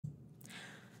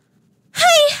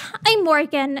I'm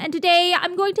Morgan, and today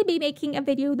I'm going to be making a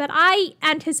video that I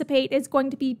anticipate is going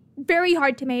to be very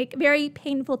hard to make, very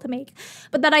painful to make,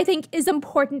 but that I think is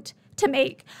important to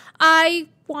make. I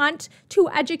want to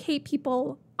educate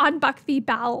people on Buck v.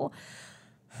 Bell.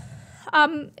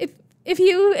 If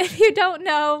you don't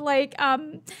know,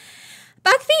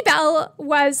 Buck v. Bell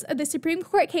was the Supreme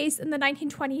Court case in the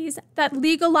 1920s that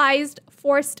legalized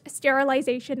forced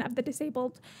sterilization of the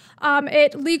disabled.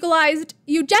 It legalized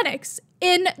eugenics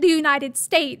in the United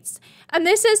States. And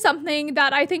this is something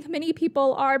that I think many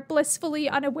people are blissfully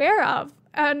unaware of.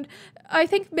 And I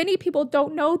think many people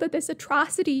don't know that this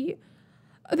atrocity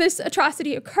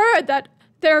occurred, that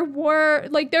there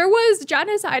was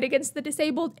genocide against the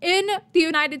disabled in the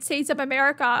United States of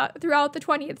America throughout the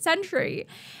 20th century.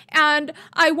 And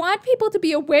I want people to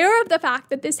be aware of the fact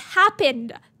that this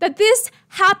happened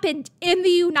in the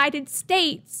United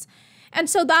States. And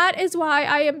so that is why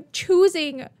I am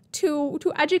choosing to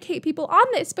educate people on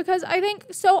this, because I think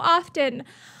so often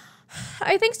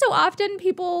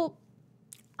people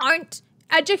aren't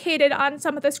educated on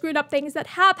some of the screwed up things that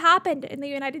have happened in the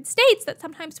United States, that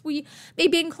sometimes we may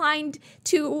be inclined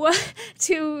to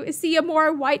see a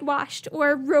more whitewashed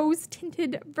or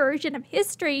rose-tinted version of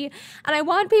history. And I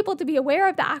want people to be aware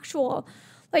of the actual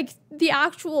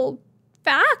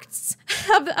facts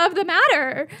of the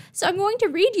matter. So I'm going to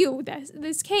read you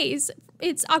this case.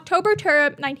 It's October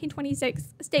term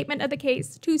 1926, statement of the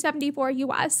case, 274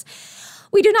 U.S.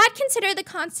 We do not consider the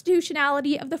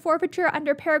constitutionality of the forfeiture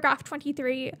under paragraph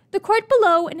 23. The court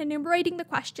below, in enumerating the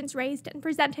questions raised and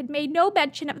presented, made no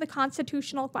mention of the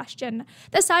constitutional question.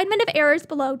 The assignment of errors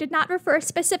below did not refer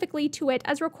specifically to it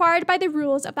as required by the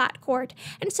rules of that court,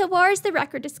 and so far as the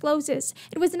record discloses,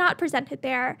 it was not presented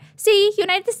there. See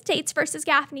United States v.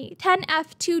 Gaffney,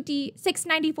 10F2D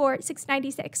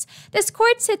 694-696. This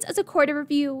court sits as a court of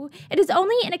review. It is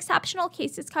only in exceptional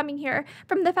cases coming here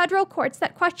from the federal courts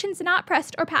that questions not pressed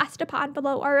or passed upon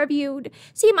below are reviewed.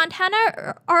 See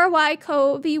Montana R.Y.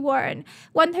 Co. v. Warren,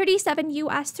 137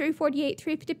 U.S.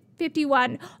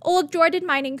 348-351. Old Jordan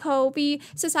Mining Co. v.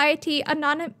 Society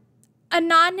Anonymous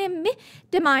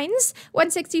Mines,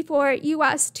 164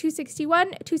 U.S. 261,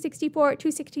 264,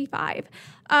 265.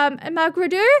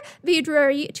 Magruder v.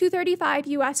 Drury, 235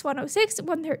 U.S. 106,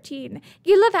 113.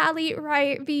 Gila Valley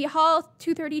Rye v. Hall,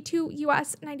 232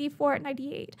 U.S. 94,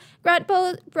 98. Grant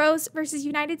Bros versus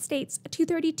United States,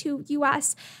 232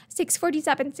 U.S.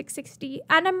 647, 660.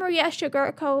 Anna Maria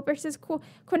Sugar Co. versus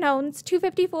Quinones,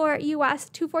 254 U.S.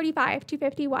 245,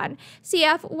 251.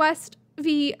 CF West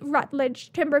v.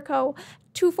 Rutledge Timber Co.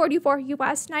 244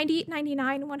 U.S. 90,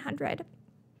 99, 100.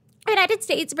 United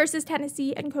States versus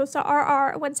Tennessee and Cosa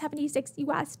RR 176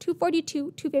 U.S.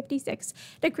 242, 256.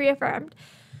 Decree affirmed.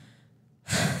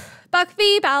 Buck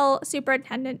v. Bell,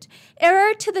 Superintendent.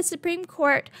 Error to the Supreme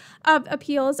Court of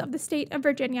Appeals of the State of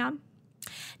Virginia.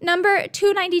 Number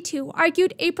 292,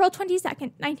 argued April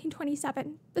 22nd,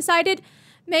 1927. Decided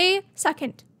May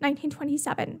 2nd,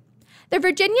 1927. The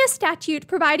Virginia statute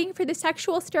providing for the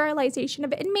sexual sterilization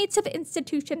of inmates of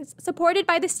institutions supported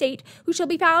by the state who shall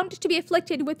be found to be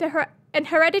afflicted with an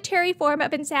hereditary form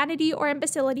of insanity or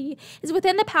imbecility is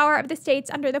within the power of the states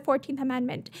under the 14th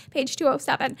Amendment, page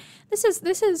 207.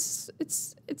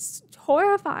 It's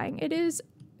horrifying. It is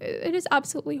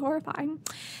absolutely horrifying.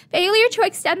 Failure to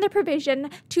extend the provision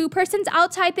to persons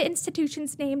outside the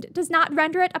institutions named does not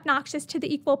render it obnoxious to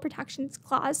the Equal Protections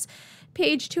Clause,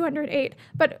 page 208.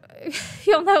 But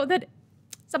you'll know that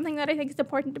something that I think is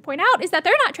important to point out is that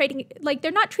they're not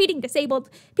treating disabled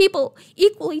people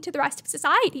equally to the rest of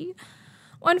society.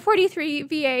 143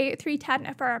 VA 310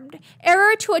 affirmed.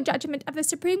 Error to a judgment of the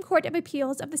Supreme Court of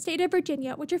Appeals of the State of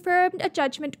Virginia, which affirmed a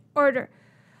judgment ordering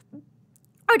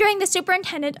the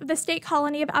superintendent of the state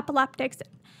colony of epileptics.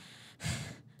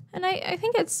 And I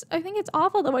think it's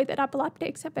awful the way that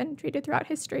epileptics have been treated throughout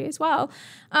history as well.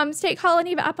 State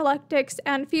colony of epileptics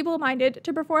and feeble-minded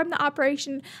to perform the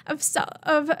operation of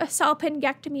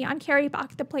salpingectomy on Carrie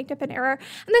Buck, the plaintiff in error.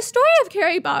 And the story of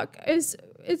Carrie Buck is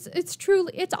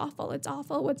awful. It's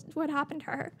awful what happened to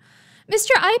her.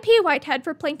 Mr. I.P. Whitehead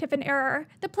for plaintiff in error.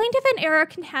 The plaintiff in error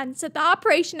contends that the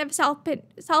operation of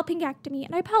salpingectomy,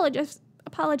 and I apologize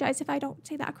if I don't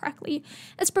say that correctly,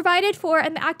 as provided for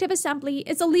in the Act of Assembly,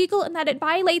 is illegal in that it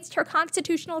violates her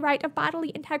constitutional right of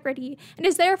bodily integrity and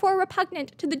is therefore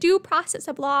repugnant to the due process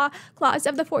of law clause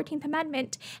of the 14th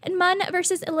Amendment. In Munn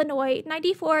versus Illinois,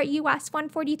 94 U.S.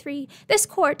 143, this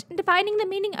court, in defining the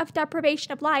meaning of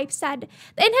deprivation of life, said,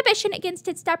 the inhibition against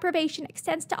its deprivation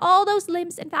extends to all those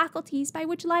limbs and faculties by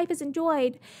which life is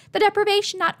enjoyed. The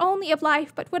deprivation not only of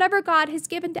life, but whatever God has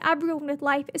given to everyone with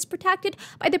life is protected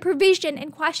by the provision in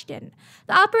question.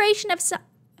 The operation of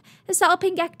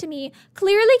salpingectomy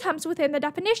clearly comes within the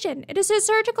definition. It is a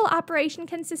surgical operation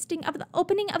consisting of the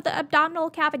opening of the abdominal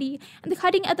cavity and the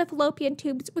cutting of the fallopian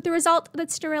tubes, with the result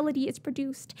that sterility is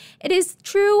produced. It is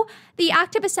true the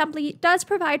Act of Assembly does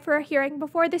provide for a hearing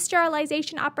before the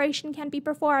sterilization operation can be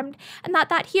performed, and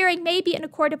that hearing may be in a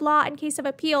court of law in case of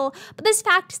appeal, but this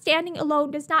fact standing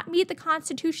alone does not meet the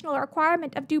constitutional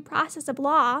requirement of due process of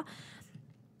law.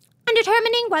 In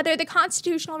determining whether the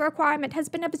constitutional requirement has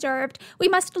been observed, we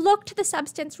must look to the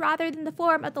substance rather than the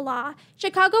form of the law.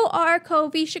 Chicago R. Co.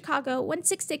 v. Chicago,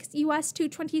 166 U.S.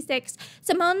 226,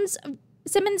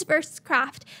 Simmons v.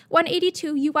 Kraft,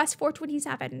 182 U.S.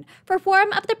 427. For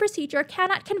form of the procedure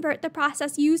cannot convert the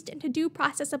process used into due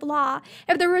process of law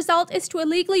if the result is to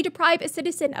illegally deprive a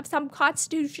citizen of some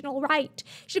constitutional right.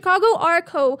 Chicago R.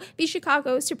 Co. v.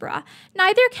 Chicago Supra.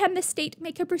 Neither can the state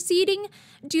make a proceeding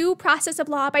due process of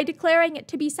law by declaring it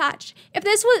to be such. If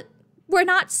this were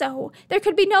not so, there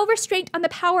could be no restraint on the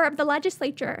power of the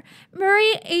legislature.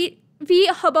 Murray v.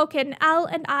 Hoboken, L.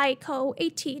 and I. Co.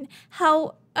 18.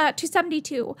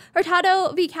 272.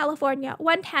 Hurtado v. California,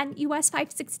 110 U.S.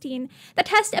 516. The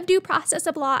test of due process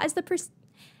of law is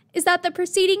that the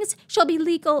proceedings shall be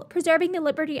legal, preserving the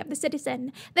liberty of the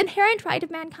citizen. The inherent right of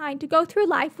mankind to go through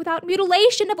life without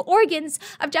mutilation of organs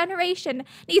of generation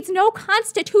needs no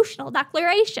constitutional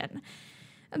declaration.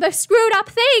 The screwed up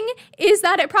thing is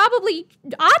that it probably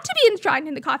ought to be enshrined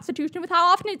in the Constitution with how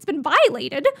often it's been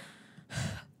violated.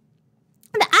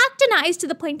 The act denies to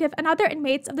the plaintiff and other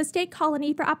inmates of the state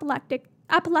colony for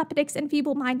epileptics and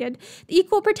feeble-minded the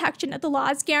equal protection of the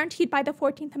laws guaranteed by the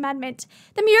 14th Amendment.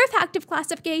 The mere fact of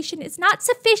classification is not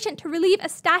sufficient to relieve a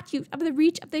statute of the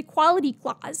reach of the Equality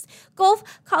Clause. Gulf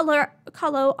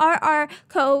Collo R.R.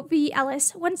 Co. v.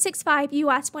 Ellis, 165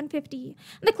 U.S. 150.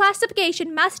 The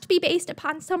classification must be based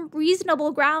upon some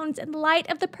reasonable grounds in the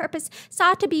light of the purpose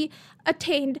sought to be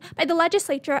attained by the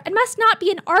legislature and must not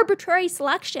be an arbitrary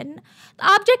selection. The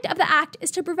object of the act is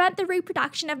to prevent the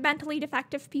reproduction of mentally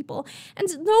defective people. And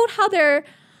note how they're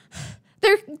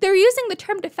using the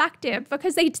term defective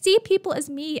because they see people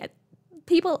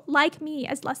like me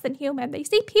as less than human. They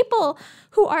see people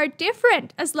who are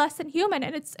different as less than human,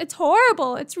 and it's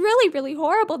horrible. It's really, really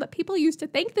horrible that people used to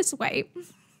think this way.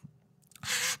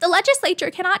 The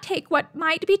legislature cannot take what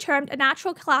might be termed a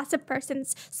natural class of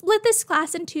persons, split this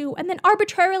class in two, and then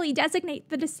arbitrarily designate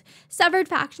the severed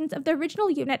factions of the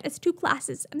original unit as two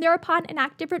classes, and thereupon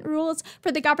enact different rules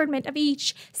for the government of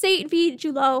each. State v.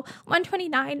 Julo,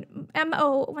 129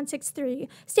 MO 163.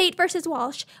 State v.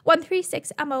 Walsh,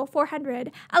 136 MO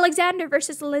 400. Alexander v.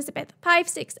 Elizabeth,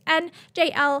 56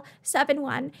 NJL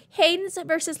 71. Haynes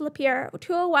v. Lapierre,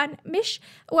 201 Mish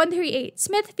 138.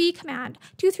 Smith v. Command,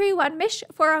 231 Mish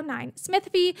 409, Smith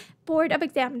v. Board of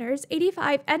Examiners,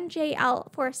 85 NJL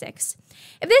 46.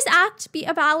 If this act be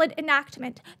a valid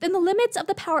enactment, then the limits of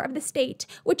the power of the state,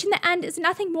 which in the end is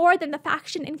nothing more than the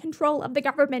faction in control of the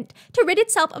government, to rid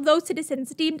itself of those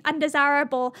citizens deemed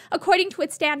undesirable according to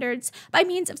its standards by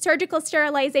means of surgical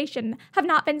sterilization, have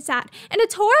not been set. And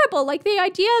it's horrible, like the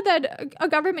idea that a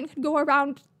government could go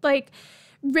around, like,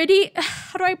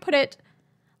 how do I put it?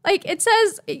 Like, it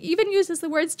says, it even uses the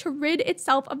words to rid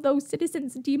itself of those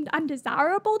citizens deemed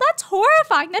undesirable. That's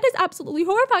horrifying. That is absolutely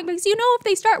horrifying because you know if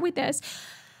they start with this.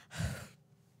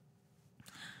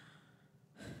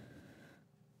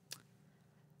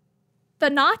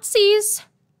 The Nazis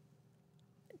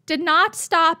did not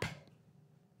stop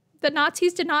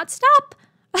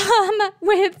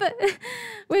with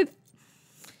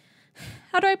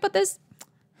how do I put this?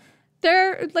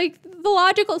 They're like the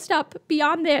logical step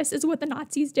beyond this is what the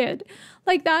Nazis did.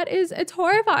 Like it's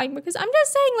horrifying because I'm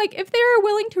just saying, like, if they're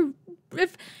willing to,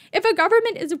 if a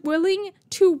government is willing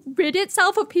to rid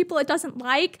itself of people it doesn't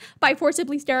like by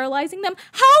forcibly sterilizing them,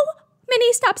 how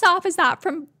many steps off is that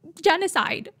from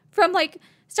genocide? From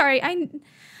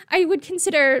I would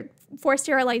consider forced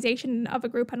sterilization of a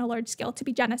group on a large scale to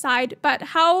be genocide, but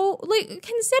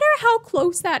consider how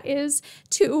close that is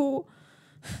to.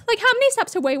 Like, how many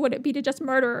steps away would it be to just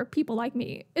murder people like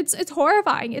me? It's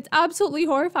horrifying. It's absolutely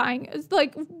horrifying. It's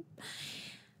like,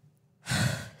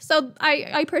 so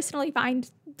I personally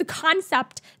find the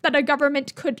concept that a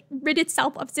government could rid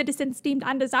itself of citizens deemed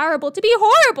undesirable to be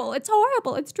horrible. It's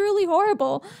horrible. It's truly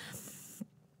horrible.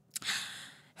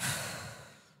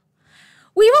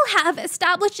 We will have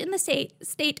established in the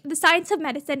state the science of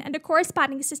medicine and a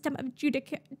corresponding system of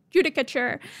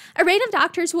judicature. A reign of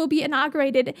doctors will be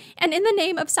inaugurated, and in the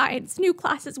name of science, new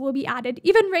classes will be added.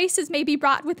 Even races may be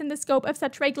brought within the scope of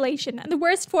such regulation, and the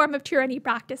worst form of tyranny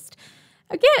practiced.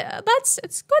 Again,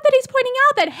 it's good that he's pointing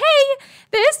out that, hey,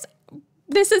 this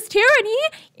this is tyranny,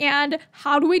 and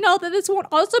how do we know that this won't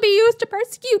also be used to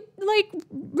persecute, like,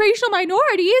 racial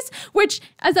minorities, which,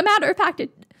 as a matter of fact,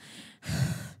 it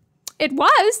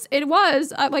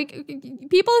was. Like,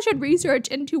 people should research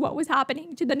into what was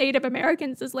happening to the Native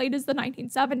Americans as late as the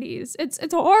 1970s. It's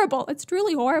horrible. It's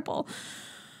truly horrible.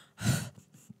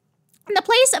 In the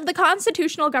place of the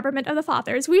constitutional government of the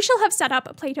fathers, we shall have set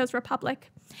up Plato's Republic.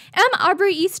 M.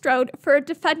 Aubrey E. Strode for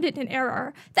defendant in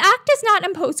error. The act does not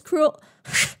impose cruel...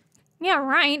 Yeah,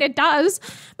 right, it does.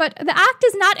 But the act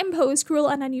does not impose cruel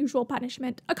and unusual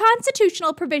punishment. A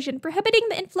constitutional provision prohibiting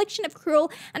the infliction of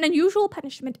cruel and unusual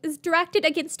punishment is directed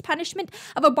against punishment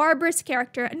of a barbarous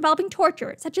character involving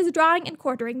torture, such as drawing and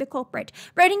quartering the culprit,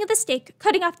 burning at the stake,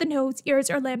 cutting off the nose,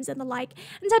 ears, or limbs, and the like,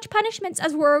 and such punishments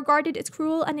as were regarded as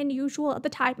cruel and unusual at the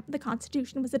time the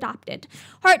Constitution was adopted.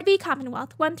 Hart v.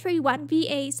 Commonwealth, 131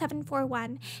 VA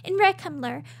 741. In Re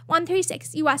Kumler,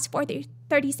 136 U.S.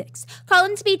 436.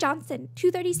 Collins v. Johnson,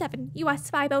 237 U.S.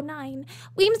 509.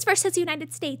 Weems v.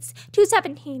 United States,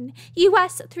 217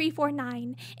 U.S.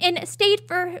 349. In State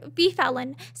v.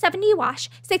 Felon, 70 Wash,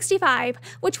 65,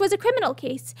 which was a criminal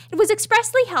case, it was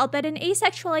expressly held that an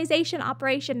asexualization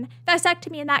operation,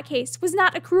 vasectomy in that case, was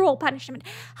not a cruel punishment.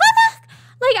 How the...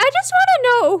 Like, I just want to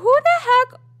know, who the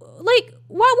heck... Like,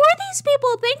 what were these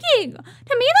people thinking?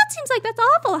 To me, that seems like that's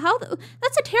awful.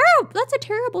 That's a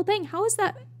terrible thing. How is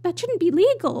that? That shouldn't be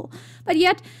legal. But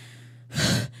yet,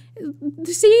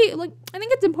 see, like, I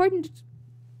think it's important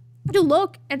to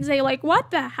look and say, like, what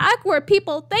the heck were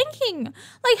people thinking?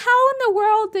 Like, how in the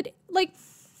world did, like,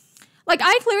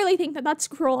 I clearly think that that's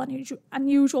cruel and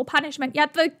unusual punishment.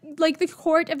 Yet the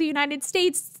court of the United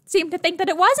States seemed to think that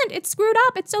it wasn't. It's screwed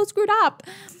up. It's so screwed up.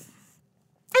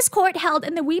 This court held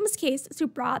in the Weems case,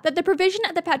 supra, that the provision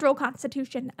of the federal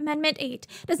constitution, Amendment 8,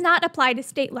 does not apply to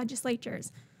state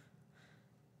legislatures.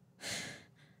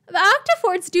 The Act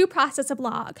affords due process of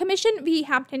law. Commission v.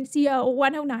 Hampton, CO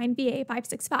 109 VA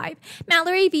 565.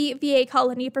 Mallory v. VA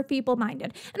Colony for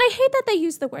feeble-minded. And I hate that they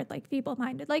use the word, like,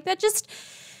 feeble-minded. Like, that just...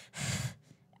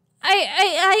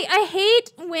 I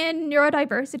hate when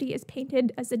neurodiversity is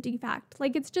painted as a defect.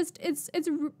 Like, it's just, it's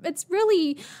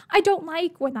really... I don't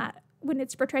like when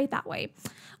it's portrayed that way.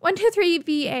 123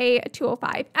 VA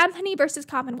 205. Anthony versus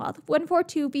Commonwealth,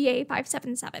 142 VA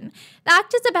 577. The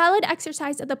act is a valid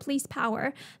exercise of the police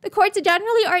power. The courts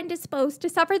generally aren't disposed to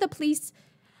suffer the police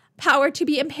power to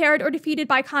be impaired or defeated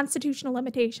by constitutional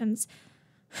limitations.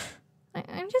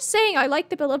 I'm just saying, I like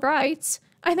the Bill of Rights.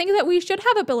 I think that we should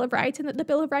have a Bill of Rights and that the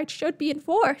Bill of Rights should be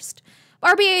enforced.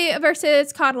 Barbie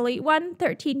versus Connolly,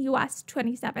 113 U.S.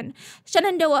 27.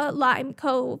 Shenandoah Lime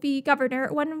Co. v.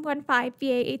 Governor, 115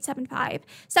 VA 875.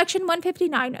 Section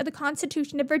 159 of the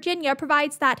Constitution of Virginia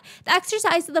provides that the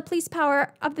exercise of the police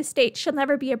power of the state shall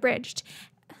never be abridged.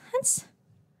 Hence,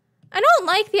 I don't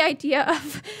like the idea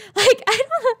of,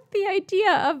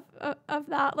 of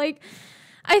that. Like,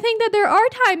 I think that there are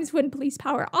times when police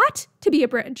power ought to be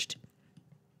abridged.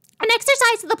 An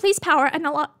exercise of the police power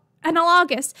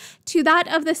analogous to that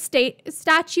of the state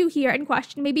statute here in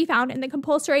question may be found in the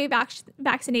compulsory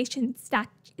vaccination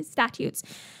statutes.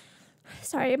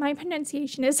 Sorry, my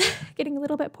pronunciation is getting a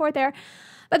little bit poor there.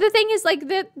 But the thing is, like,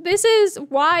 this is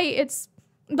why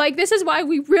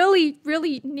we really,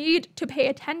 really need to pay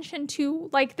attention to,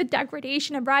 like, the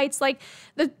degradation of rights. Like,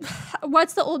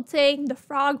 what's the old saying? The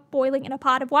frog boiling in a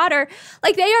pot of water.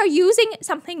 Like, they are using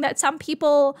something that some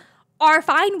people are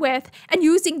fine with and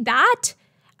using that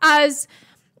as,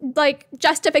 like,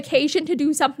 justification to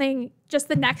do something just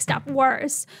the next step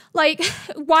worse. Like,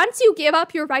 once you give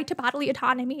up your right to bodily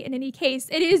autonomy in any case,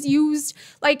 it is used,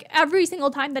 like, every single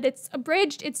time that it's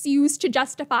abridged, it's used to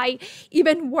justify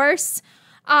even worse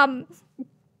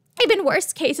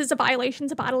cases of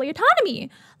violations of bodily autonomy.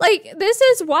 Like, this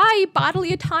is why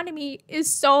bodily autonomy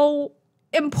is so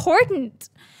important.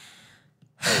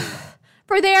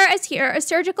 For there, as here, a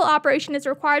surgical operation is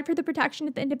required for the protection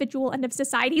of the individual and of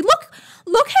society.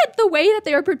 Look at the way that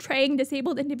they are portraying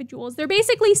disabled individuals. They're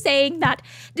basically saying that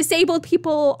disabled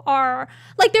people are,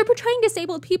 like, they're portraying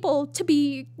disabled people to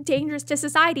be dangerous to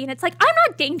society. And it's like, I'm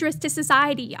not dangerous to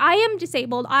society. I am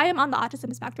disabled. I am on the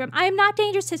autism spectrum. I am not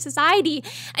dangerous to society.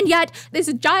 And yet,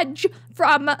 this judge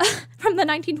from the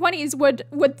 1920s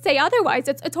would say otherwise.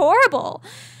 It's horrible.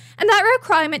 And that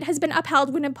requirement has been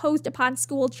upheld when imposed upon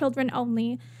school children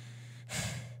only.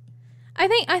 I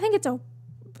think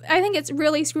it's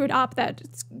really screwed up that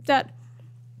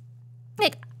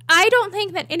like, I don't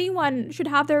think that anyone should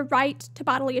have their right to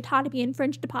bodily autonomy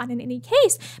infringed upon in any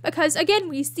case, because again,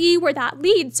 we see where that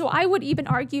leads. So I would even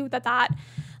argue that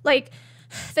like,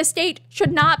 the state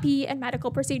should not be in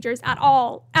medical procedures at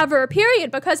all, ever,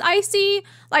 period. Because I see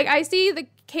the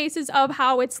cases of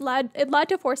how it led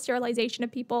to forced sterilization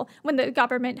of people when the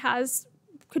government has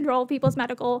control of people's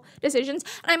medical decisions.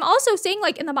 And I'm also seeing,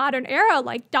 like, in the modern era,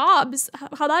 like Dobbs,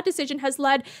 how that decision has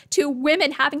led to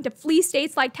women having to flee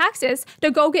states like Texas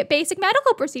to go get basic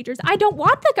medical procedures. I don't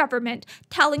want the government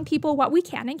telling people what we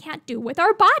can and can't do with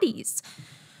our bodies.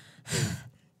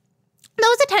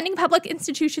 Those attending public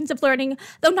institutions of learning,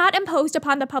 though not imposed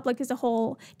upon the public as a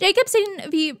whole. Jacobson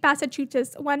v.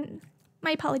 Massachusetts,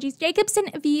 Jacobson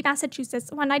v. Massachusetts,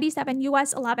 197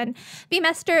 U.S. 11, v.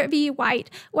 Mester v.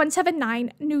 White,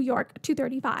 179 New York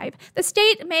 235. The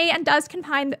state may and does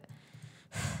confine.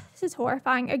 This is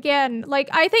horrifying. Again, like,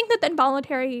 I think that the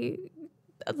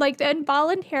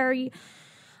involuntary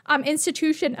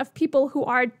institution of people who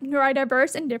are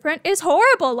neurodiverse and different is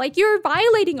horrible. Like, you're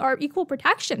violating our equal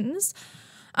protections.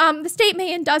 The state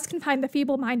may and does confine the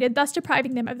feeble-minded, thus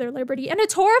depriving them of their liberty. And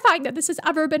it's horrifying that this has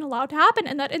ever been allowed to happen,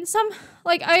 and that in some,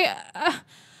 like,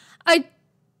 I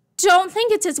don't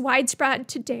think it's as widespread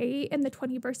today in the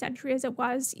 21st century as it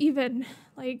was even,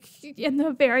 like, in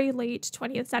the very late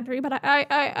 20th century. But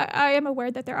I am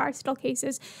aware that there are still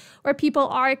cases where people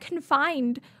are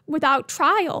confined without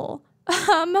trial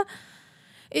to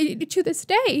this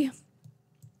day.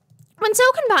 When so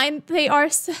confined, they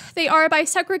are by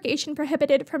segregation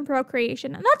prohibited from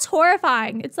procreation. And that's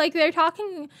horrifying. It's like they're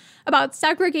talking about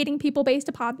segregating people based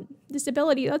upon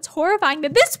disability. That's horrifying.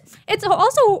 It's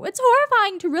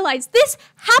horrifying to realize this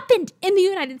happened in the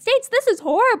United States. This is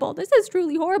horrible. This is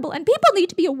truly horrible. And people need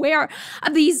to be aware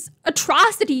of these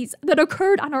atrocities that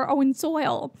occurred on our own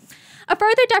soil. A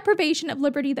further deprivation of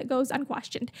liberty that goes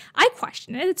unquestioned. I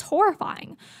question it. It's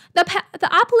horrifying. The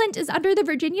appellant is under the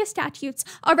Virginia statutes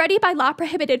already by law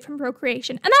prohibited from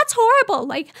procreation. And that's horrible.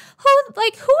 Who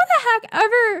the heck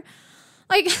ever,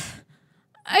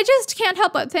 I just can't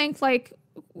help but think,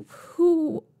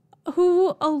 who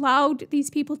allowed these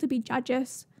people to be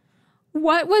judges?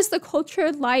 What was the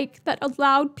culture like that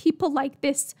allowed people like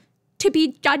this to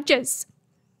be judges?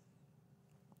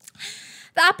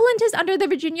 The appellant is under the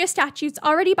Virginia statutes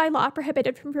already by law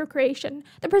prohibited from procreation.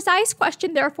 The precise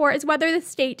question, therefore, is whether the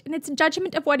state, in its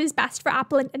judgment of what is best for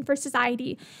appellant and for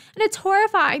society, and it's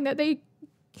horrifying that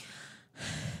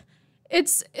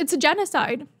it's a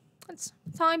genocide. That's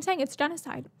all I'm saying. It's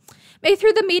genocide. May,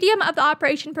 through the medium of the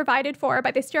operation provided for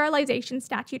by the sterilization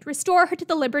statute, restore her to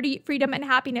the liberty, freedom, and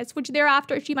happiness which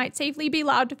thereafter she might safely be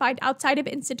allowed to find outside of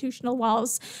institutional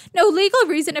walls. No legal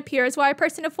reason appears why a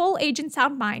person of full age and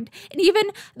sound mind, and even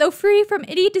though free from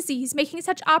any disease, making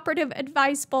such operation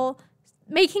advisable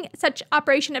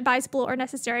or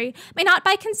necessary, may not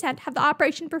by consent have the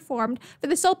operation performed for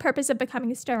the sole purpose of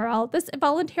becoming sterile, thus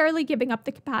voluntarily giving up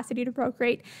the capacity to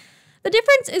procreate. The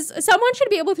difference is someone should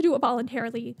be able to do it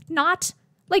voluntarily, not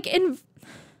when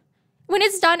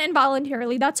it's done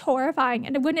involuntarily, that's horrifying.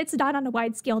 And when it's done on a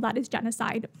wide scale, that is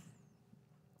genocide.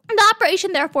 The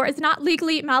operation, therefore, is not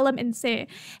legally malum in se.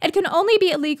 It can only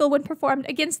be illegal when performed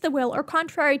against the will or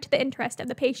contrary to the interest of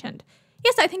the patient.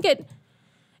 Yes, I think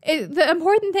the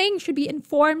important thing should be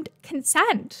informed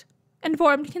consent.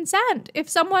 Informed consent. If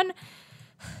someone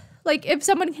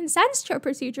consents to a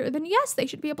procedure, then yes, they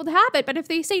should be able to have it. But if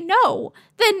they say no,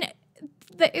 then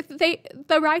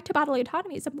the right to bodily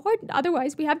autonomy is important.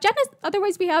 Otherwise, we have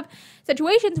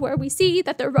situations where we see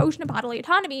that the erosion of bodily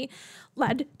autonomy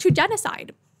led to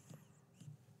genocide.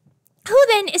 Who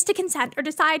then is to consent or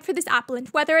decide for this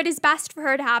appellant whether it is best for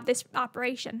her to have this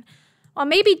operation? Well,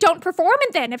 maybe don't perform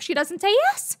it then if she doesn't say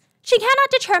yes. She cannot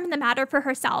determine the matter for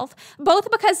herself, both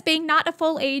because being not a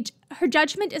full age, her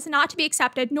judgment is not to be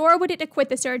accepted, nor would it acquit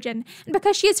the surgeon, and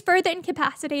because she is further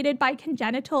incapacitated by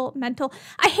congenital mental.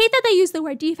 I hate that they use the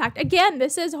word defect. Again,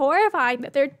 this is horrifying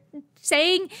that they're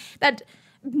saying that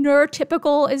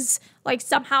neurotypical is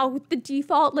somehow the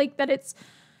default, that it's,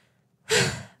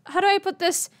 how do I put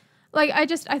this? I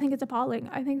think it's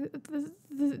appalling. I think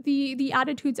the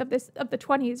attitudes of the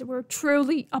 20s were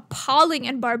truly appalling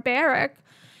and barbaric.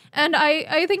 And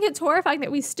I think it's horrifying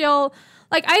that we still,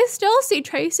 I still see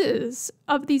traces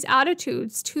of these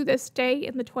attitudes to this day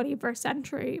in the 21st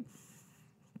century.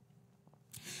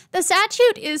 The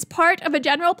statute is part of a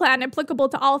general plan applicable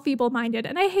to all feeble-minded.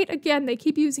 And I hate, again, they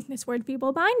keep using this word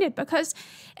feeble-minded because,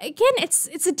 again,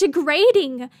 it's a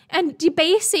degrading and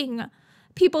debasing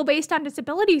people based on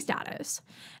disability status.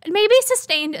 It may be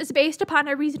sustained as based upon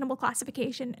a reasonable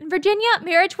classification. In Virginia,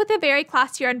 marriage with a very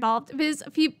class here involved is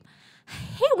I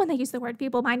hate when they use the word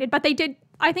feeble-minded, but they did.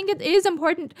 I think it is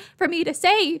important for me to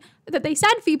say that they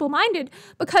said feeble-minded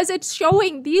because it's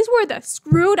showing these were the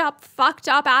screwed up, fucked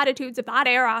up attitudes of that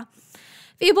era.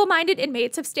 feeble-minded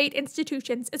inmates of state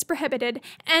institutions is prohibited,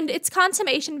 and its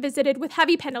consummation visited with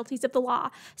heavy penalties of the law.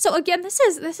 So again, this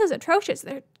is atrocious.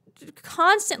 They're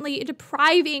constantly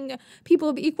depriving people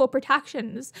of equal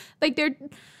protections. Like this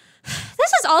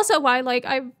is also why like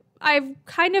I've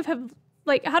kind of have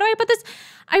like, how do I put this?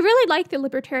 I really like the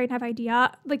libertarian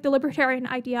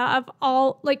idea of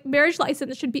all like marriage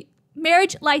licenses should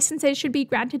be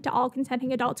granted to all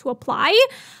consenting adults who apply.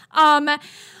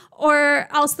 Or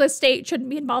else the state shouldn't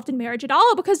be involved in marriage at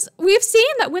all, because we've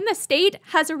seen that when the state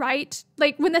has a right,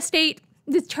 like when the state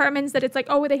determines that it's like,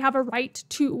 oh, they have a right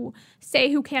to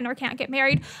say who can or can't get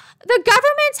married, the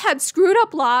governments had screwed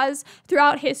up laws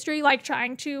throughout history, like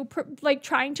trying to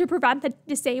prevent the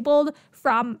disabled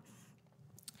from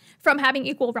having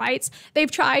equal rights. They've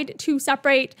tried to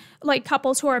separate like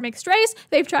couples who are mixed race.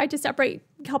 They've tried to separate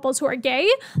couples who are gay.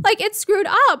 Like, it's screwed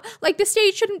up. Like, the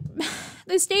state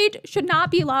should not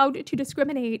be allowed to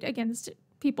discriminate against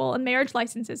people in marriage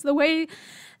licenses the way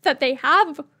that they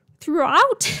have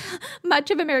throughout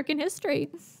much of American history.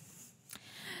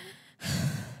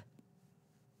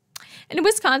 In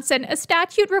Wisconsin, a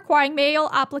statute requiring male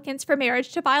applicants for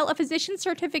marriage to file a physician's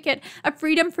certificate of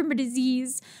freedom from a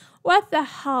disease. What the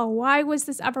hell? Why was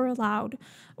this ever allowed?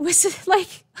 Was it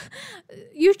like,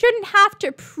 you shouldn't have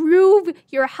to prove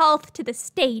your health to the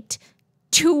state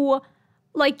to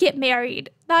like get married.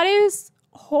 That is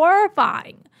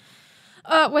horrifying.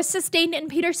 Was sustained in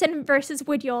Peterson versus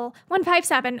Woodhull,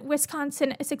 157,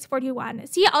 Wisconsin 641.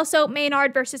 See also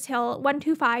Maynard versus Hill,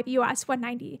 125, U.S.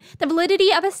 190. The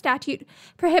validity of a statute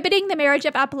prohibiting the marriage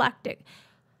of epileptic.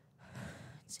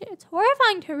 It's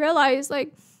horrifying to realize,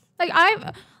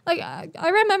 I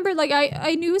remember,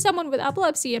 I knew someone with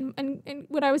epilepsy and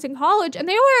when I was in college, and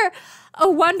they were a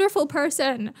wonderful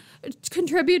person,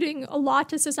 contributing a lot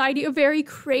to society, a very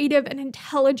creative and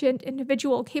intelligent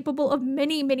individual, capable of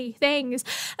many, many things.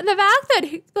 And the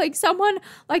fact that, someone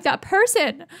like that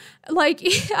person,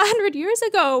 100 years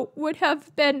ago would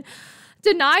have been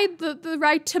denied the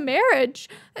right to marriage,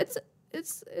 it's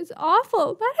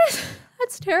awful.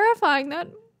 That's terrifying.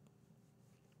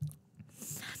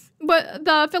 But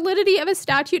the validity of a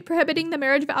statute prohibiting the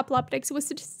marriage of epileptics was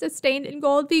sustained in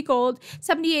Gold v. Gold,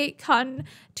 78 Con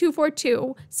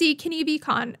 242, C. Kinney v.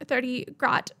 Con 30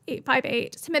 Grot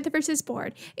 858, Smith v.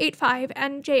 Board 85,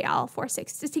 NJL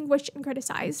 46, distinguished and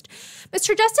criticized.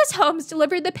 Mr. Justice Holmes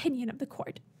delivered the opinion of the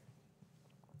court.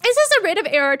 This is a writ of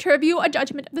error to review a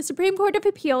judgment of the Supreme Court of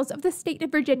Appeals of the State of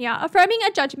Virginia, affirming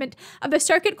a judgment of the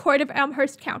Circuit Court of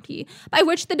Elmhurst County, by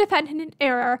which the defendant in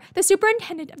error, the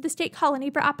superintendent of the state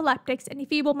colony for epileptics and the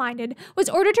feeble-minded, was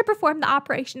ordered to perform the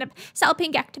operation of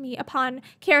salpingectomy upon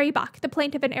Carrie Buck, the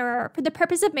plaintiff in error, for the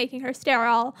purpose of making her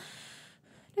sterile.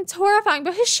 It's horrifying,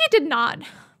 because she did not.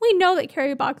 We know that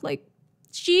Carrie Buck,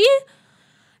 she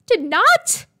did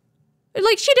not...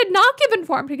 she did not give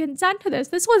informed consent to this.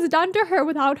 This was done to her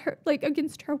without her,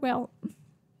 against her will.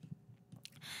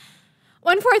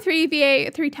 143 VA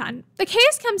 310. The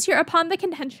case comes here upon the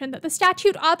contention that the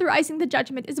statute authorizing the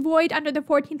judgment is void under the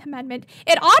 14th Amendment.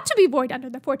 It ought to be void under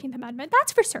the 14th Amendment,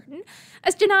 that's for certain,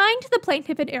 as denying to the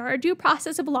plaintiff in error due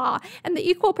process of law and the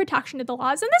equal protection of the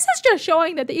laws. And this is just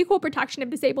showing that the equal protection of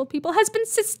disabled people has been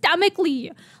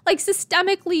systemically,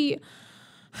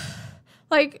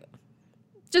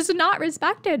 just not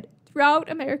respected throughout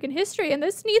American history. And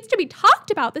this needs to be talked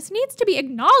about. This needs to be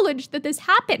acknowledged that this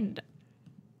happened.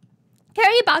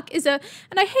 Carrie Buck is and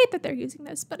I hate that they're using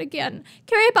this, but again,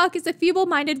 Carrie Buck is a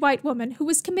feeble-minded white woman who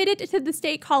was committed to the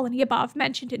state colony above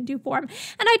mentioned in due form.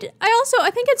 And I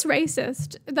think it's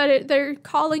racist that they're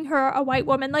calling her a white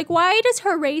woman. Why does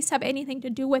her race have anything to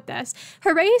do with this?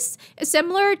 Her race is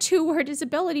similar to her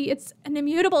disability. It's an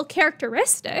immutable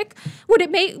characteristic. Would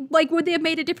they have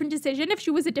made a different decision if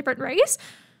she was a different race?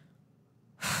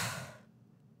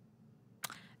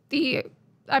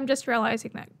 I'm just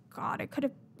realizing that, God,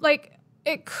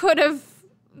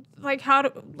 how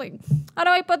do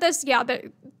I put this? Yeah,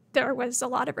 there was a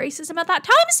lot of racism at that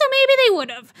time, so maybe they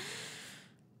would have.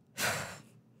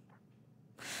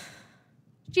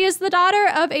 She is the daughter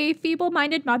of a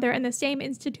feeble-minded mother in the same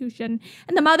institution,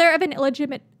 and the mother of an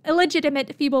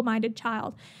illegitimate feeble-minded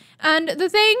child. And the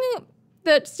thing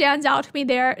that stands out to me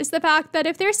there is the fact that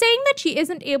if they're saying that she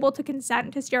isn't able to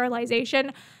consent to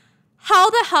sterilization, how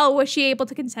the hell was she able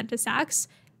to consent to sex?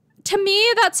 To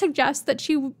me, that suggests that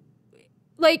she,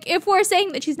 if we're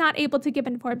saying that she's not able to give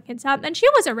informed consent, then she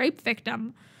was a rape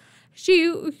victim.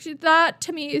 That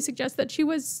to me suggests that she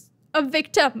was a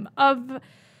victim of,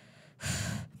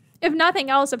 if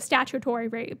nothing else, of statutory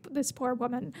rape, this poor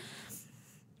woman.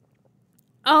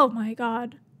 Oh my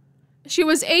God. She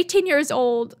was 18 years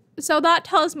old, so that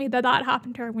tells me that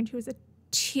happened to her when she was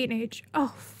teenage.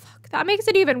 Oh, fuck. That makes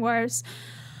it even worse.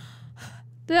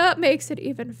 That makes it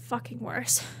even fucking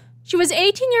worse. She was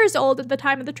 18 years old at the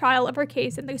time of the trial of her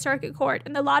case in the circuit court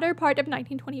in the latter part of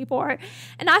 1924.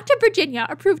 An act of Virginia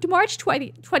approved March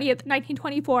 20th,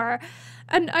 1924.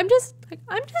 And I'm just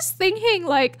thinking,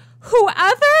 like,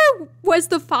 whoever was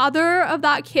the father of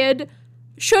that kid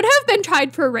should have been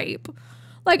tried for rape.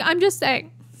 Like, I'm just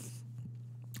saying.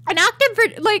 An act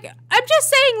of, like, I'm just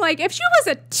saying, like, if she was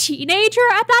a teenager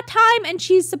at that time and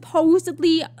she's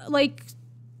supposedly, like,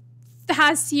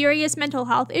 has serious mental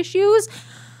health issues,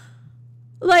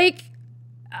 like,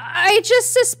 I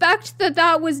just suspect that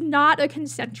that was not a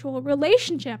consensual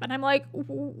relationship. And I'm like,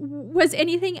 was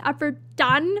anything ever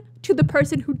done to the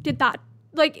person who did that?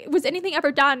 Like, was anything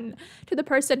ever done to the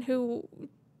person who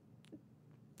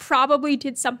probably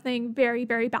did something very,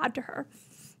 very bad to her?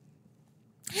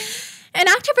 An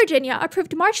act of Virginia,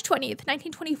 approved March 20th,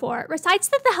 1924, recites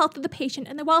that the health of the patient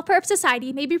and the welfare of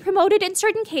society may be promoted in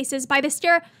certain cases by the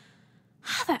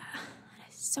that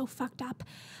is so fucked up.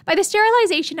 By the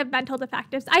sterilization of mental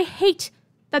defectives. I hate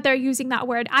that they're using that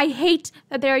word. I hate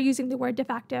that they're using the word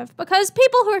defective, because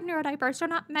people who are neurodiverse are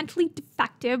not mentally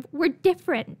defective. We're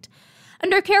different.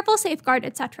 Under careful safeguard,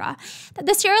 etc. That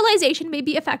the sterilization may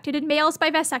be effected in males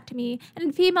by vasectomy and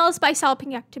in females by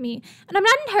salpingectomy. And I'm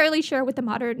not entirely sure what the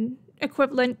modern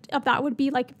equivalent of that would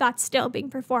be, like, if that's still being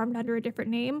performed under a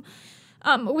different name.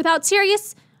 Without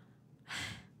serious,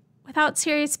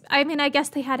 I mean, I guess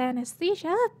they had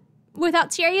anesthesia.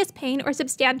 Without serious pain or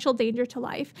substantial danger to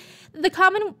life.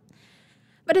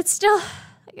 But it's still,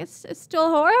 it's still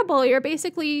horrible. You're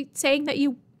basically saying that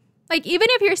you, like, even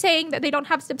if you're saying that they don't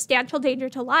have substantial danger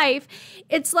to life,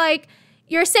 it's like,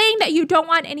 you're saying that you don't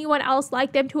want anyone else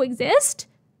like them to exist?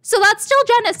 So that's still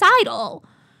genocidal.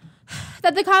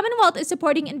 That the Commonwealth is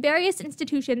supporting in various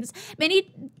institutions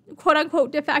many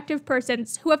quote-unquote defective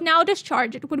persons who have now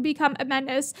discharged would become a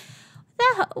menace.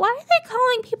 Why are they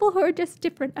calling people who are just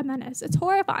different a menace? It's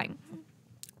horrifying.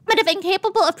 But if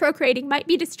incapable of procreating might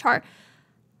be discharged.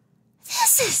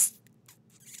 This is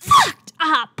fucked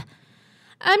up.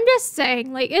 I'm just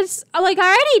saying, like, it's, like,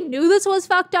 I already knew this was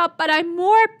fucked up, but I'm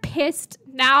more pissed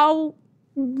now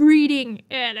reading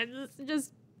it and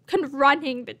just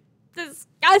confronting the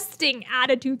disgusting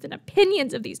attitudes and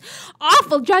opinions of these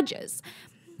awful judges.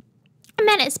 A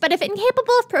menace, but if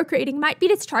incapable of procreating, might be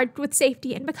discharged with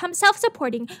safety and become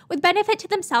self-supporting with benefit to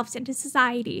themselves and to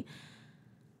society.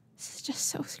 This is just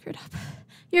so screwed up.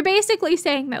 You're basically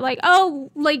saying that, like,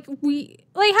 oh, like, how do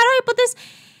I put this?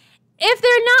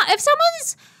 If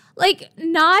someone's, like,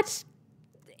 not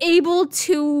able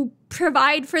to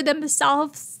provide for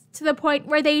themselves to the point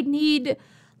where they need,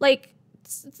 like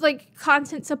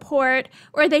constant support,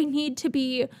 or they need to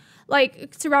be,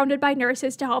 like, surrounded by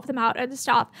nurses to help them out and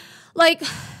stuff, like,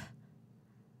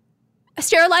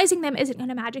 sterilizing them isn't going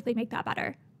to magically make that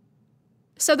better.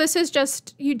 So this is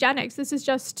just eugenics. This is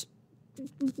just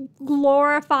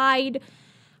glorified,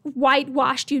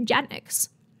 whitewashed eugenics.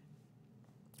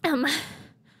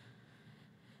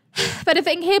 But if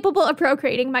incapable of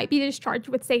procreating, might be discharged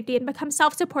with safety and become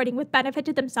self-supporting with benefit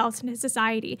to themselves and to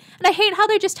society. And I hate how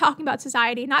they're just talking about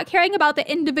society, not caring about the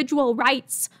individual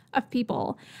rights of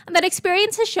people. And that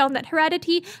experience has shown that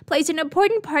heredity plays an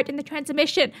important part in the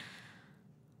transmission.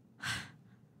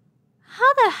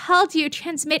 How the hell do you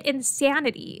transmit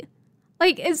insanity?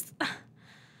 Like,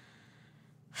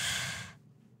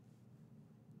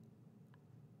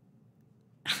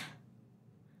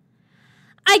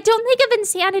 I don't think of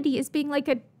insanity as being, like,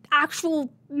 an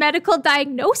actual medical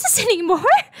diagnosis anymore.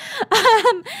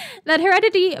 That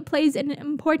heredity plays an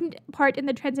important part in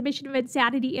the transmission of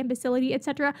insanity, imbecility,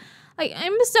 etc. Like,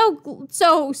 I'm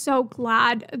so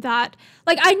glad that,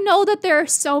 like, I know that there are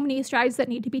so many strides that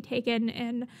need to be taken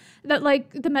in that,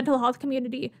 like, the mental health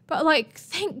community, but, like,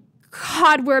 thank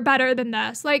God we're better than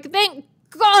this. Like, thank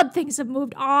God things have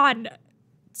moved on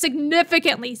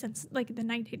significantly since, like, the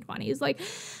 1920s. Like,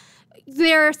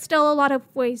 there are still a lot of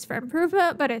ways for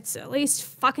improvement, but it's at least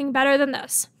fucking better than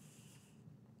this.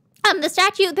 The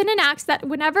statute then enacts that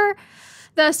whenever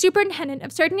the superintendent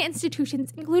of certain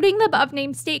institutions, including the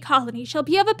above-named state colony, shall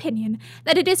be of opinion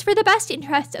that it is for the best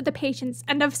interest of the patients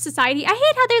and of society. I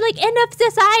hate how they're like, and of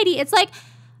society. It's like,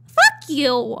 fuck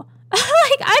you.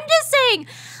 Like, I'm just saying,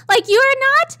 like, you're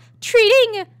not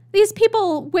treating these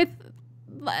people with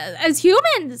as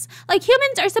humans. Like,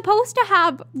 humans are supposed to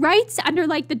have rights under,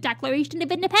 like, the Declaration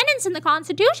of Independence and the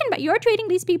Constitution, but you're treating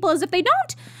these people as if they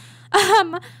don't.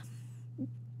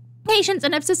 patients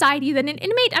and of society that an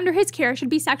inmate under his care should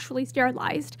be sexually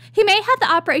sterilized. He may have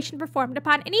the operation performed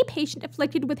upon any patient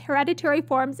afflicted with hereditary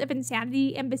forms of insanity,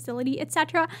 imbecility,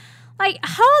 etc. Like,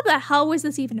 how the hell was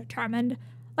this even determined?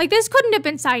 Like, this couldn't have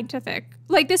been scientific.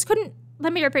 Like, this couldn't,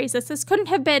 let me rephrase this. This couldn't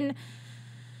have been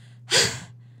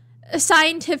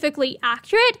scientifically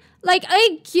accurate. Like,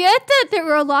 I get that there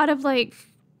were a lot of, like,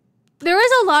 there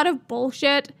was a lot of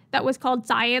bullshit that was called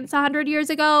science 100 years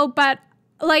ago, but,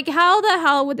 like, how the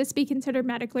hell would this be considered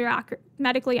medically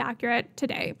accurate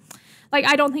today? Like,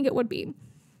 I don't think it would be.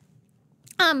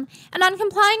 And on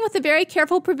complying with the very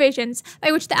careful provisions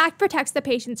by which the Act protects the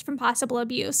patients from possible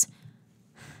abuse.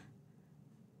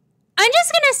 I'm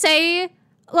just gonna say,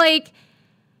 like,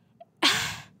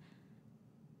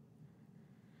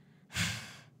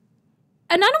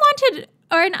 an unwanted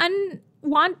or an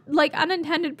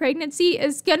unintended pregnancy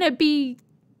is gonna be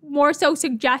more so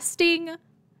suggesting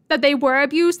that they were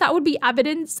abused. That would be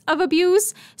evidence of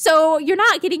abuse. So you're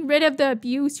not getting rid of the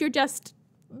abuse. You're just,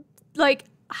 like,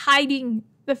 hiding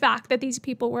the fact that these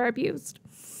people were abused.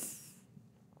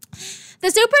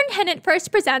 The superintendent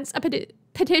first presents a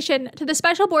petition to the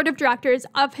special board of directors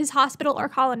of his hospital or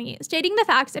colony, stating the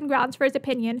facts and grounds for his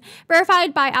opinion,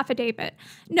 verified by affidavit.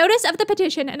 Notice of the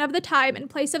petition and of the time and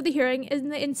place of the hearing in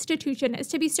the institution is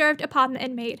to be served upon the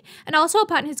inmate, and also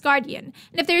upon his guardian.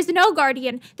 And if there is no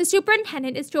guardian, the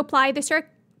superintendent is to apply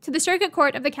to the circuit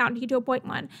court of the county to appoint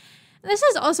one. And this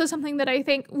is also something that I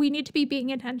think we need to be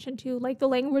paying attention to, like the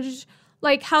language,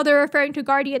 like how they're referring to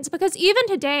guardians, because even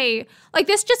today, like,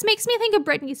 this just makes me think of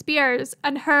Britney Spears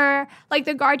and her, like,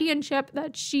 the guardianship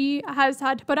that she has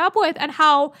had to put up with, and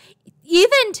how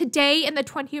even today in the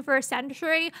 21st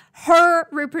century, her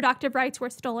reproductive rights were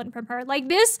stolen from her. Like,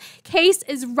 this case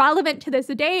is relevant to this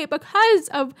day because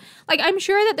of, like, I'm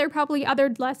sure that there are probably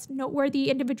other less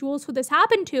noteworthy individuals who this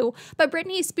happened to, but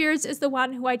Britney Spears is the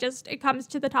one who it comes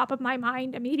to the top of my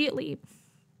mind immediately.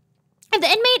 If the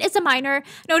inmate is a minor,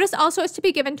 notice also is to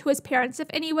be given to his parents, if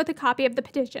any, with a copy of the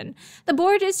petition. The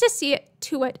board is to see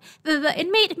to it that the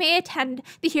inmate may attend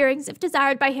the hearings if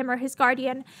desired by him or his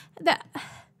guardian. The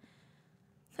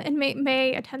inmate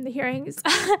may attend the hearings.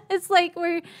 It's like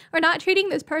we're not treating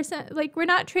this person, like, we're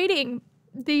not treating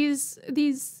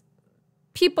these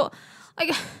people,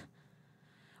 like,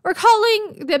 we're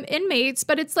calling them inmates,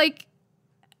 but it's like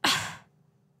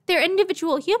they're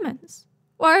individual humans.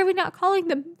 Why are we not calling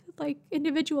them like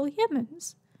individual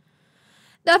humans?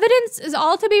 The evidence is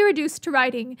all to be reduced to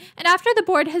writing, and after the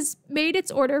board has made its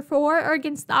order for or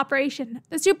against the operation,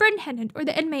 the superintendent or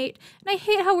the inmate, and I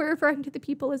hate how we're referring to the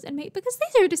people as inmate because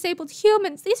these are disabled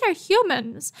humans, these are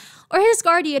humans, or his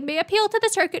guardian may appeal to the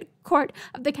circuit court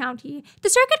of the county. The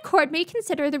circuit court may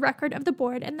consider the record of the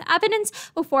board and the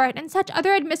evidence before it and such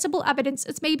other admissible evidence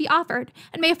as may be offered,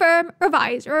 and may affirm,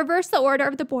 revise, or reverse the order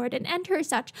of the board and enter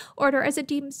such order as it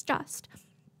deems just.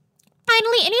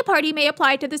 Finally, any party may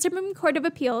apply to the Supreme Court of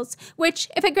Appeals, which,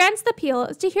 if it grants the appeal,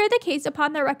 is to hear the case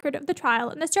upon the record of the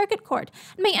trial in the circuit court,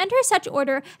 and may enter such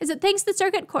order as it thinks the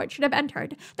circuit court should have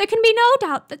entered. There can be no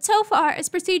doubt that so far as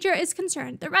procedure is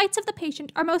concerned, the rights of the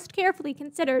patient are most carefully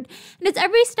considered, and as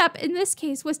every step in this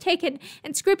case was taken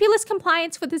in scrupulous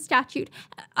compliance with the statute,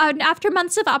 and after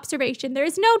months of observation, there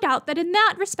is no doubt that in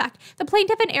that respect the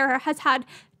plaintiff in error has had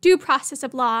due process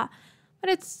of law. But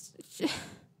it's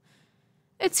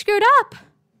screwed up.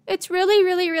 It's really,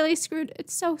 really, really screwed.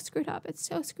 It's so screwed up. It's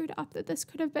so screwed up that this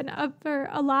could have been ever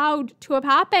allowed to have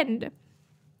happened.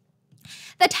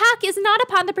 The attack is not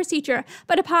upon the procedure,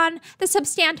 but upon the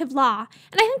substantive law.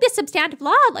 And I think the substantive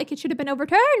law, like, it should have been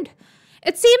overturned.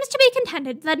 It seems to be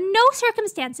contended that in no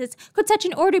circumstances could such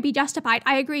an order be justified.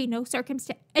 I agree, in no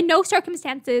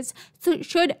circumstances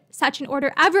should such an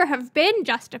order ever have been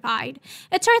justified.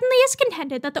 It certainly is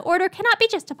contended that the order cannot be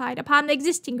justified upon the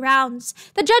existing grounds.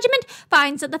 The judgment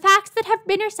finds that the facts that have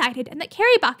been recited and that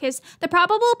Carrie Buck is the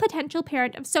probable potential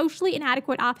parent of socially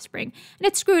inadequate offspring. And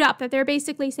it's screwed up that they're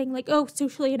basically saying, like, oh,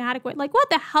 socially inadequate. Like, what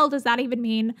the hell does that even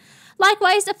mean?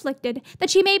 Likewise afflicted,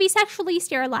 that she may be sexually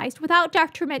sterilized without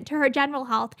detriment to her general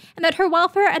health, and that her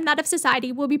welfare and that of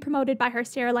society will be promoted by her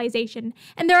sterilization,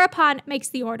 and thereupon makes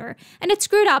the order. And it's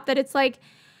screwed up that it's like,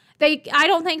 I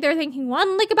don't think they're thinking,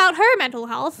 one, like, about her mental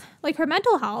health, like her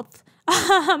mental health.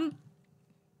 If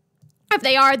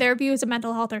they are, their views of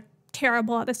mental health are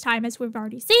terrible at this time, as we've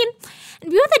already seen.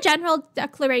 In view of the general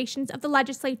declarations of the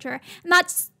legislature,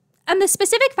 and the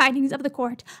specific findings of the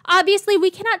court, obviously we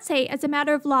cannot say as a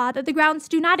matter of law that the grounds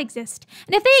do not exist.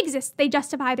 And if they exist, they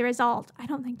justify the result. I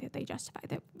don't think that they justify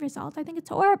the result. I think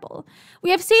it's horrible. We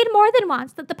have seen more than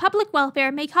once that the public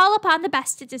welfare may call upon the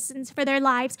best citizens for their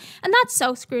lives, and that's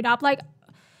so screwed up. Like,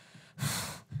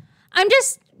 I'm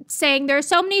just saying there are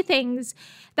so many things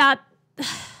that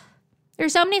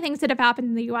there's so many things that have happened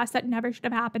in the U.S. that never should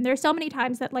have happened. There's so many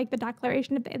times that like the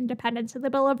Declaration of Independence and the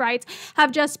Bill of Rights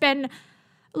have just been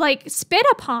like spit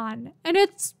upon, and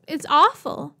it's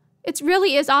awful. It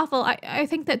really is awful. I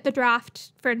think that the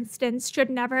draft, for instance, should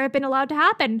never have been allowed to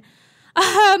happen.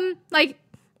 Like,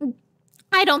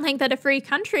 I don't think that a free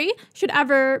country should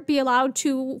ever be allowed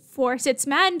to force its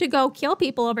men to go kill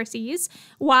people overseas.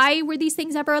 Why were these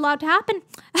things ever allowed to happen?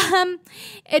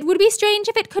 It would be strange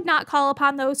if it could not call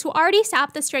upon those who already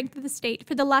sap the strength of the state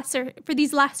for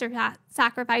these lesser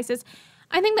sacrifices.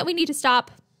 I think that we need to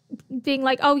stop being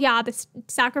like, oh yeah, this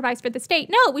sacrifice for the state.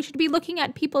 No, we should be looking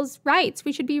at people's rights.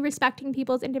 We should be respecting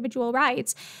people's individual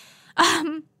rights.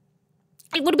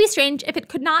 It would be strange if it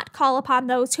could not call upon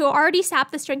those who already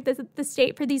sap the strength of the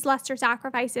state for these lesser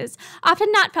sacrifices,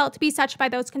 often not felt to be such by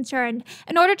those concerned,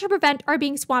 in order to prevent our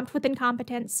being swamped with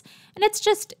incompetence. And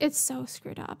it's so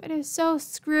screwed up. It is so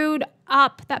screwed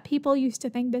up that people used to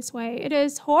think this way. It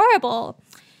is horrible.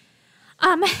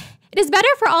 It is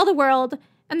better for all the world,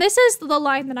 and this is the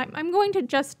line that I'm going to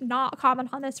just not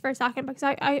comment on this for a second, because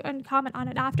I comment on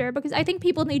it after, because I think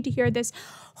people need to hear this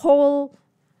whole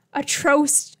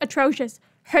atrocious,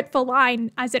 hurtful line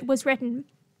as it was written.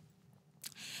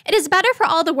 It is better for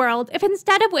all the world if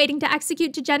instead of waiting to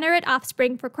execute degenerate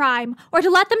offspring for crime, or to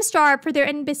let them starve for their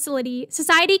imbecility,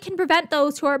 society can prevent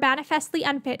those who are manifestly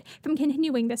unfit from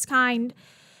continuing their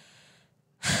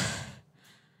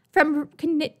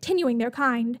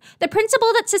kind. The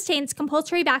principle that sustains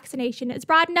compulsory vaccination is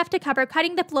broad enough to cover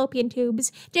cutting the fallopian tubes.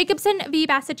 Jacobson v.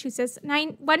 Massachusetts,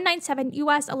 197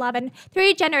 U.S. 11,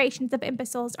 3 generations of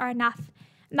imbeciles are enough.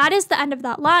 And that is the end of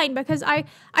that line, because I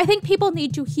think people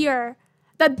need to hear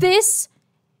that this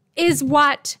is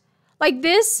what, like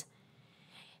this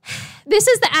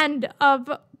is the end of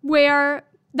where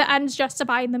the ends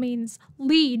justifying the means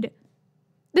lead.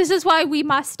 This is why we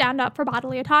must stand up for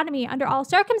bodily autonomy under all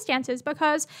circumstances,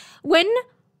 because when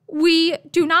we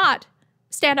do not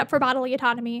stand up for bodily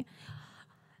autonomy,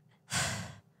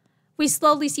 we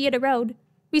slowly see it erode.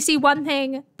 We see one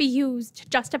thing be used to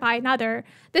justify another.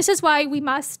 This is why we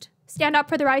must stand up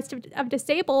for the rights of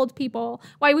disabled people,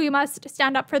 why we must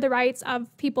stand up for the rights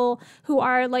of people who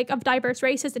are like of diverse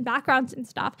races and backgrounds and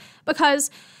stuff,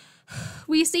 because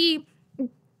we see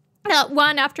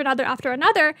one after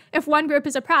another, if one group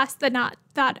is oppressed, then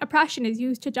that oppression is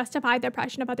used to justify the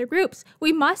oppression of other groups.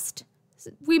 We must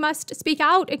speak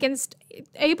out against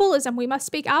ableism. We must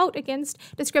speak out against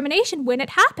discrimination when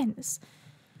it happens.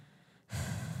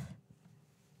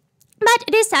 But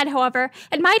it is said, however,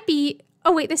 it might be...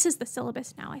 Oh, wait, this is the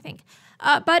syllabus now, I think.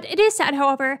 But it is said,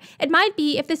 however, it might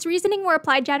be, if this reasoning were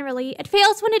applied generally, it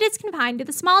fails when it is confined to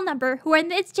the small number who are in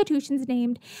the institutions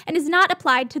named, and is not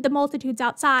applied to the multitudes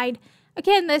outside.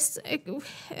 Again,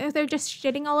 they're just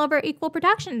shitting all over equal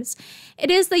protections. It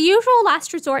is the usual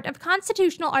last resort of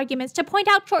constitutional arguments to point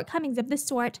out shortcomings of this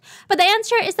sort, but the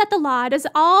answer is that the law does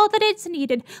all that it's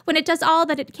needed when it does all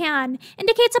that it can,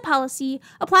 indicates a policy,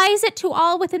 applies it to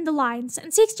all within the lines,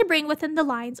 and seeks to bring within the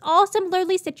lines all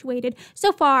similarly situated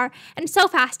so far and so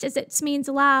fast as its means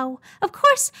allow. Of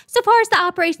course, so far as the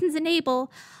operations enable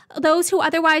those who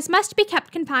otherwise must be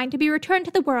kept confined to be returned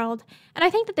to the world. And I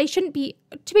think that they shouldn't be,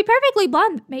 to be perfectly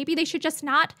blunt, maybe they should just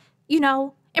not,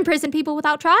 imprison people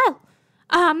without trial.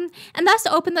 And thus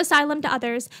open the asylum to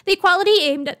others. The equality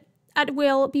aimed at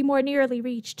will be more nearly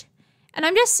reached. And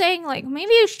I'm just saying,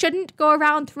 maybe you shouldn't go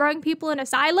around throwing people in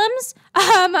asylums,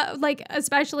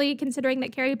 especially considering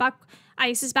that Carrie Buck,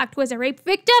 I suspect, was a rape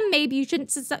victim. Maybe you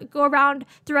shouldn't go around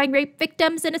throwing rape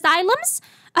victims in asylums.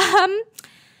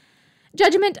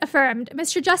 Judgment affirmed.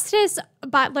 Mr. Justice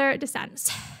Butler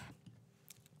dissents.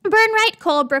 Burnright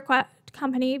Coal Brick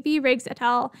Company v. Riggs et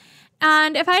al.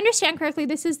 And if I understand correctly,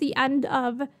 this is the end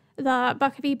of the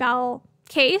Buck v. Bell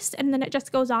case, and then it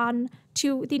just goes on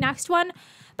to the next one.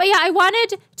 But yeah, I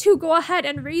wanted to go ahead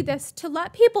and read this to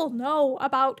let people know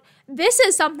about this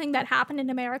is something that happened in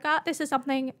America. This is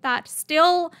something that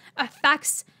still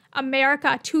affects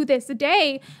America to this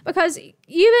day, because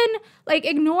even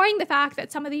ignoring the fact that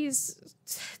some of these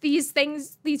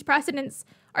things, these precedents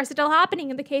are still happening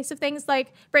in the case of things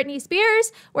like Britney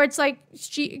Spears, where it's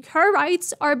her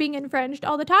rights are being infringed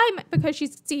all the time because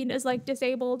she's seen as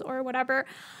disabled or whatever.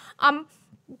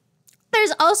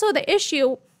 There's also the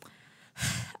issue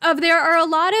of there are a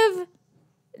lot of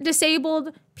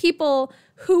disabled people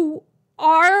who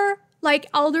are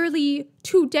elderly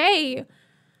today.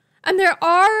 And there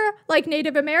are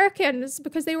Native Americans,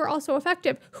 because they were also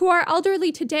effective, who are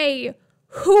elderly today,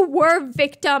 who were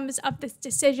victims of this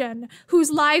decision, whose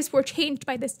lives were changed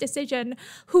by this decision,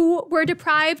 who were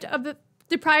deprived of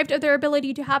deprived of their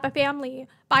ability to have a family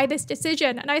by this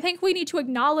decision. And I think we need to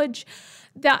acknowledge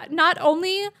that not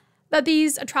only that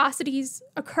these atrocities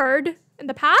occurred in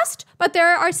the past, but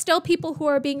there are still people who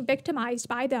are being victimized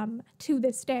by them to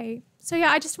this day. So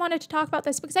yeah, I just wanted to talk about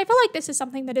this because I feel like this is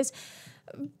something that is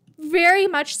very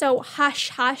much so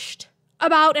hushed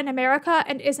about in America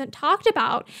and isn't talked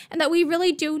about, and that we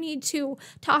really do need to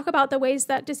talk about the ways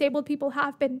that disabled people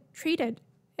have been treated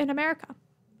in America.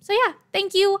 So yeah,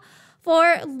 thank you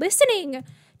for listening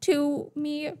to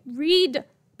me read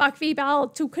Buck v. Bell,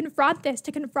 to confront this,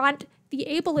 to confront the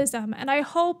ableism. And I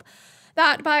hope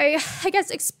that by, I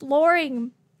guess,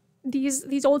 exploring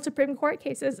these old Supreme Court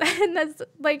cases, and that's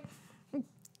like,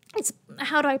 it's,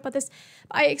 how do I put this?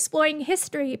 By exploring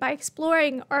history, by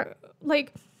exploring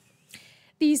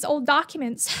these old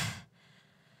documents,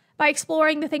 by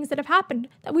exploring the things that have happened,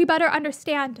 that we better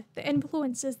understand the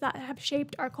influences that have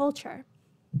shaped our culture.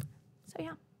 So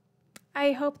yeah,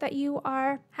 I hope that you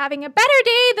are having a better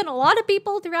day than a lot of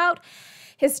people throughout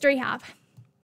history have.